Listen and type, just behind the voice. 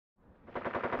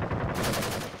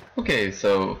Okay,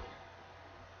 so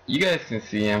you guys can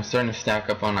see I'm starting to stack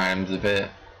up on items a bit,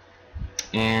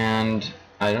 and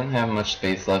I don't have much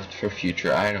space left for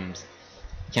future items.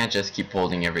 Can't just keep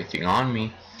holding everything on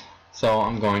me, so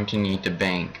I'm going to need to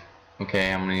bank.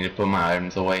 Okay, I'm going to need to put my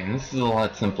items away, and this is a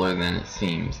lot simpler than it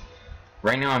seems.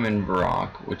 Right now I'm in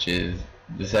Barak, which is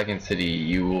the second city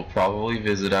you will probably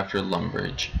visit after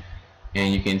Lumbridge.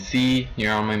 And you can see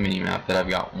here on my minimap that I've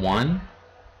got 1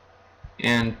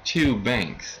 and 2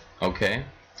 banks. Okay,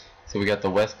 so we got the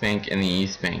West Bank and the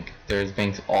East Bank. There's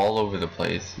banks all over the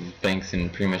place. There's banks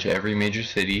in pretty much every major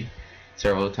city,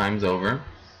 several times over.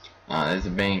 There's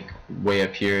a bank way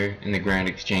up here in the Grand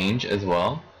Exchange as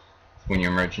well, when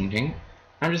you're merchanting.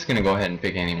 I'm just going to go ahead and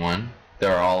pick any one.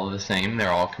 They're all the same,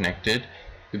 they're all connected.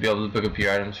 You'll be able to pick up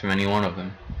your items from any one of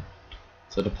them.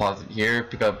 So deposit here,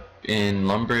 pick up in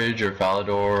Lumbridge or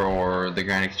Falador or the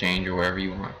Grand Exchange or wherever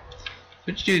you want.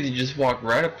 So what you do is you just walk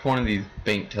right up to one of these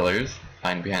bank tellers,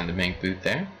 find behind the bank booth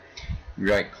there.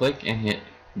 You right click and hit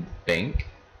bank,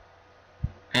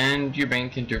 and your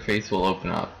bank interface will open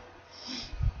up.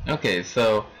 Okay,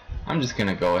 so I'm just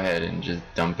gonna go ahead and just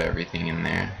dump everything in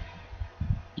there.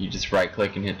 You just right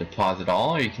click and hit deposit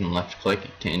all, or you can left click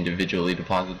to individually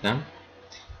deposit them.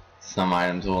 Some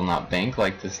items will not bank,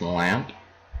 like this lamp,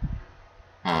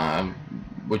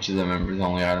 which is a members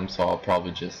only item, so I'll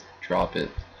probably just drop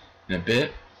it in a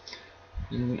bit.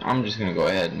 And I'm just gonna go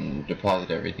ahead and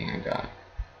deposit everything I got.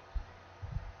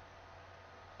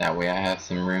 That way I have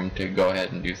some room to go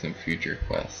ahead and do some future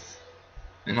quests.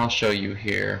 And I'll show you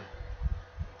here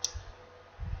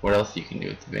what else you can do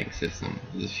with the bank system.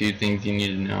 There's a few things you need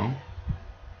to know.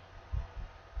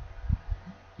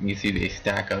 You see they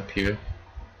stack up here.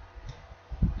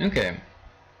 Okay,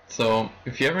 so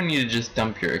if you ever need to just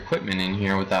dump your equipment in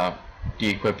here without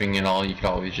de-equipping it all, you could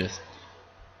always just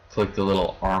click the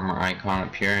little armor icon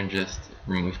up here and just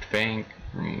removed bank,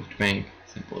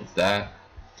 simple as that.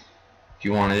 If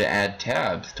you wanted to add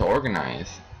tabs to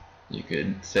organize, you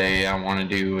could say I want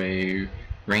to do a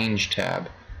range tab.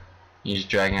 You just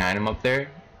drag an item up there,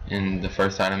 and the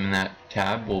first item in that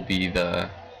tab will be the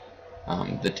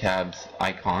tabs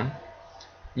icon.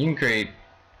 You can create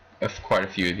quite a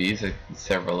few of these, like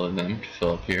several of them to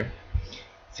fill up here.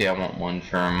 See, I want one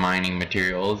for mining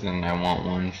materials, and I want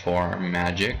one for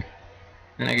magic.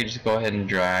 And I can just go ahead and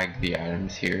drag the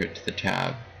items here to the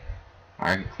tab. Or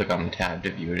I can click on the tab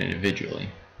to view it individually.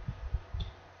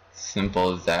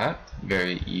 Simple as that,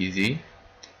 very easy.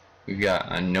 We've got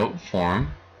a note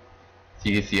form. So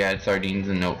you can see I had sardines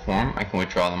in note form. I can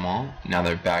withdraw them all. Now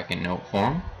they're back in note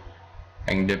form.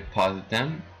 I can deposit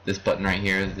them. This button right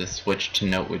here is the switch to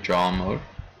note withdrawal mode.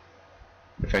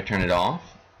 If I turn it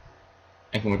off,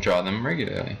 I can withdraw them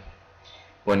regularly.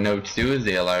 What notes do is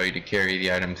they allow you to carry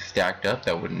the items stacked up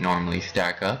that wouldn't normally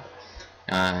stack up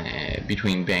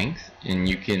between banks, and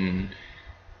you can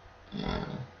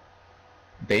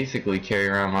basically carry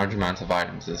around large amounts of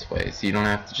items this way. So you don't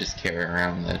have to just carry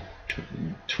around the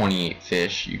 28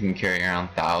 fish. You can carry around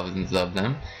thousands of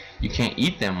them. You can't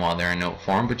eat them while they're in note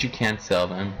form, but you can sell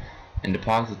them and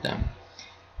deposit them.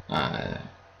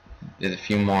 There's a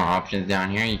few more options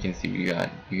down here. You can see you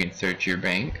can search your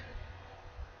bank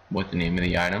with the name of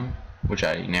the item, which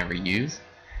I never use.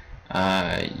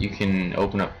 You can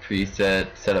open up preset,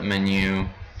 setup menu.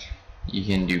 You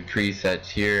can do presets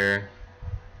here.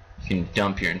 You can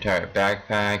dump your entire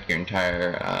backpack, your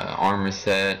entire armor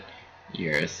set,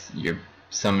 your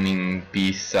summoning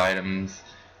beasts items,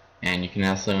 and you can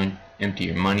also empty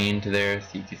your money into there. So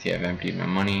you can see I've emptied my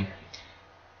money.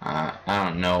 I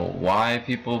don't know why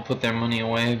people put their money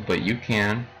away, but you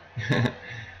can.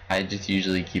 I just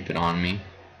usually keep it on me.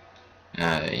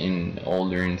 In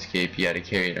old RuneScape you had to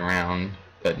carry it around,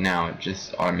 but now it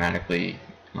just automatically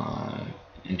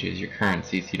enters your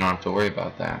currency, so you don't have to worry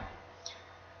about that.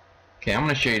 Okay, I'm going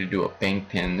to show you to do a bank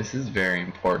pin. This is very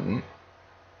important.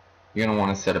 You're going to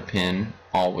want to set a pin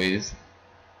always.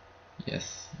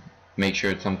 Yes, make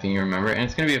sure it's something you remember, and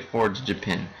it's going to be a 4-digit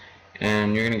pin.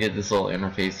 And you're going to get this little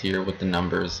interface here with the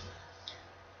numbers.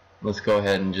 Let's go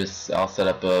ahead and I'll set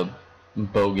up a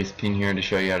bogus pin here to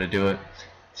show you how to do it.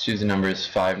 Let's choose the numbers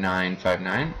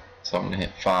 5959. So I'm going to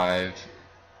hit 5,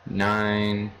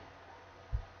 9,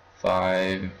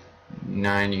 5,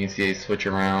 9. You can see they switch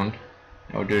around.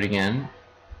 Now we'll do it again.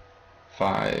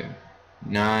 5,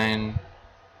 9,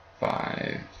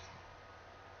 5,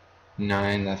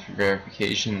 9. That's for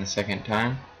verification the second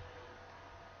time.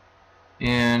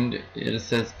 And it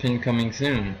says pin coming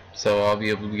soon, so I'll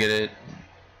be able to get it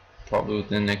probably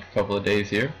within the next couple of days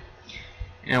here.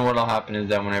 And what'll happen is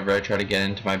that whenever I try to get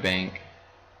into my bank,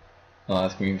 it'll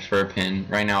ask me for a pin.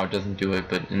 Right now it doesn't do it,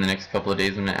 but in the next couple of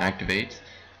days when it activates,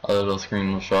 a little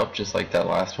screen will show up just like that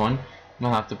last one, and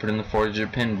I'll have to put in the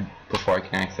 4-digit PIN before I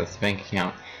can access the bank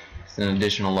account. It's an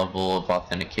additional level of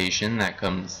authentication that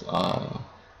comes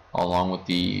along with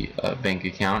the bank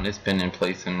account. It's been in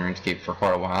place in RuneScape for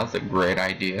quite a while. It's a great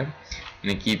idea,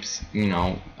 and it keeps, you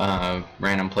know,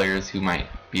 random players who might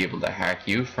be able to hack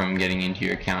you from getting into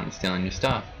your account and stealing your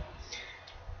stuff.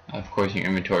 Of course, your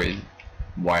inventory is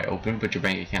wide open, but your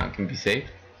bank account can be safe.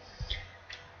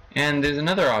 And there's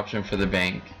another option for the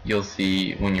bank. You'll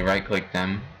see when you right click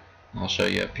them, I'll show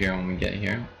you up here when we get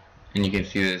here, and you can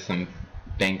see there's some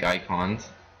bank icons,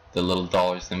 the little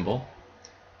dollar symbol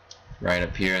right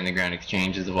up here in the Grand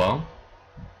Exchange as well.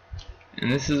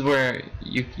 And this is where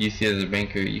you see as a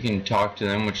banker you can talk to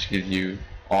them, which gives you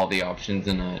all the options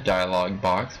in a dialog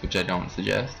box, which I don't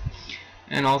suggest,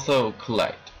 and also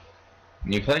collect.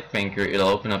 When you collect banker, it'll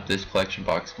open up this collection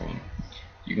box screen.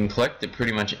 You can collect at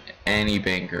pretty much any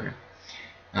banker,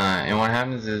 and what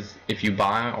happens is if you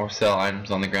buy or sell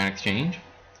items on the Grand Exchange,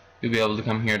 you'll be able to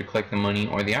come here to collect the money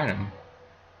or the item.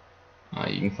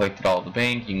 You can collect it all at the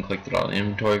bank, you can collect it all at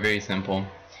inventory, very simple.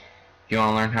 If you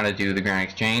want to learn how to do the Grand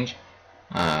Exchange,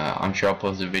 I'm sure I'll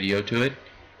post a video to it.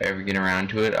 If I ever get around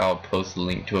to it, I'll post a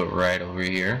link to it right over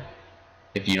here.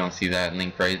 If you don't see that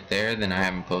link right there, then I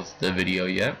haven't posted the video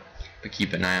yet, but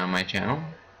keep an eye on my channel.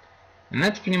 And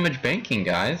that's pretty much banking,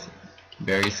 guys.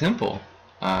 Very simple.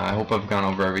 I hope I've gone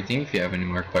over everything. If you have any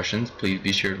more questions, please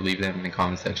be sure to leave them in the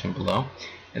comment section below.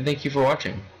 And thank you for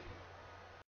watching.